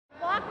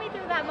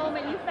that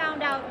moment you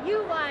found out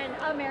you won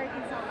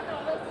American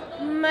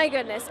Song? My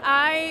goodness,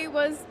 I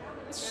was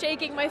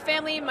shaking. My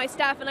family, my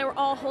staff, and I were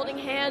all holding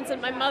hands,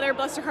 and my mother,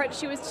 bless her heart,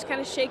 she was just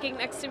kind of shaking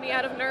next to me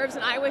out of nerves,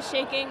 and I was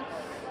shaking.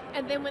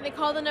 And then when they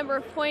called the number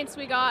of points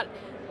we got,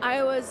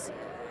 I was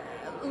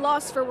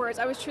lost for words.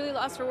 I was truly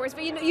lost for words.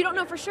 But you don't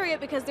know for sure yet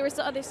because there were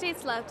still other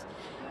states left.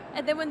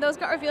 And then when those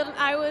got revealed and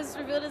I was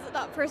revealed as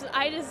that person,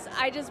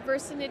 I just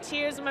burst into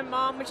tears, and my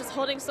mom was just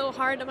holding so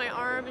hard to my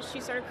arm, and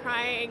she started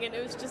crying, and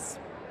it was just,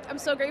 I'm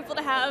so grateful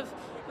to have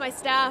my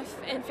staff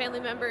and family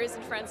members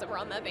and friends that were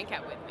on that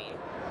banquet with me.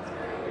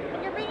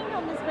 And you're bringing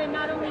home this win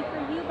not only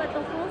for you, but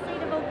the whole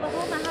state of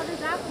Oklahoma. How does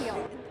that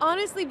feel?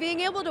 Honestly,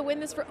 being able to win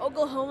this for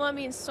Oklahoma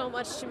means so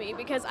much to me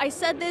because I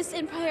said this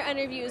in prior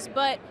interviews,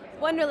 but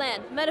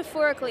Wonderland,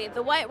 metaphorically,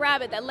 the white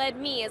rabbit that led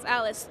me as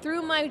Alice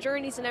through my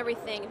journeys and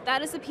everything,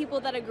 that is the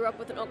people that I grew up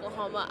with in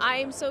Oklahoma. I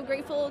am so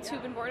grateful to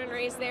have been born and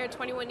raised there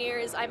 21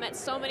 years. I met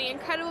so many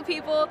incredible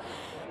people,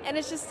 and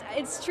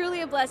it's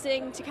truly a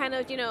blessing to kind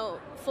of,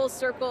 full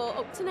circle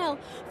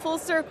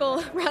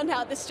round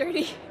out this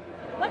journey.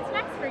 What's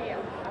next for you?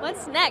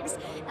 What's next?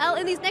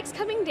 In these next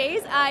upcoming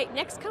days, I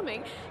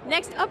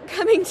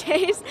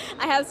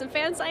have some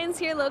fan signs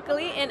here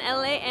locally in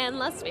LA and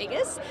Las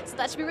Vegas. So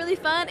that should be really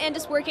fun, and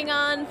just working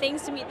on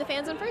things to meet the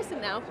fans in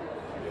person now.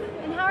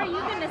 And how are you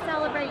going to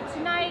celebrate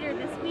tonight or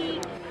this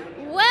week?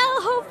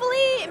 Well,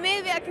 hopefully,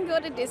 maybe I can go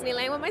to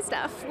Disneyland with my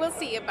stuff. We'll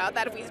see about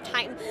that if we have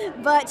time.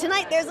 But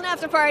tonight there's an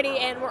after party,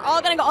 and we're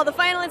all going to go, all the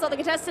finalists, all the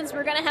contestants,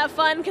 we're going to have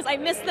fun because I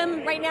miss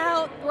them right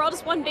now. We're all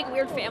just one big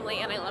weird family,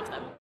 and I love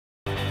them.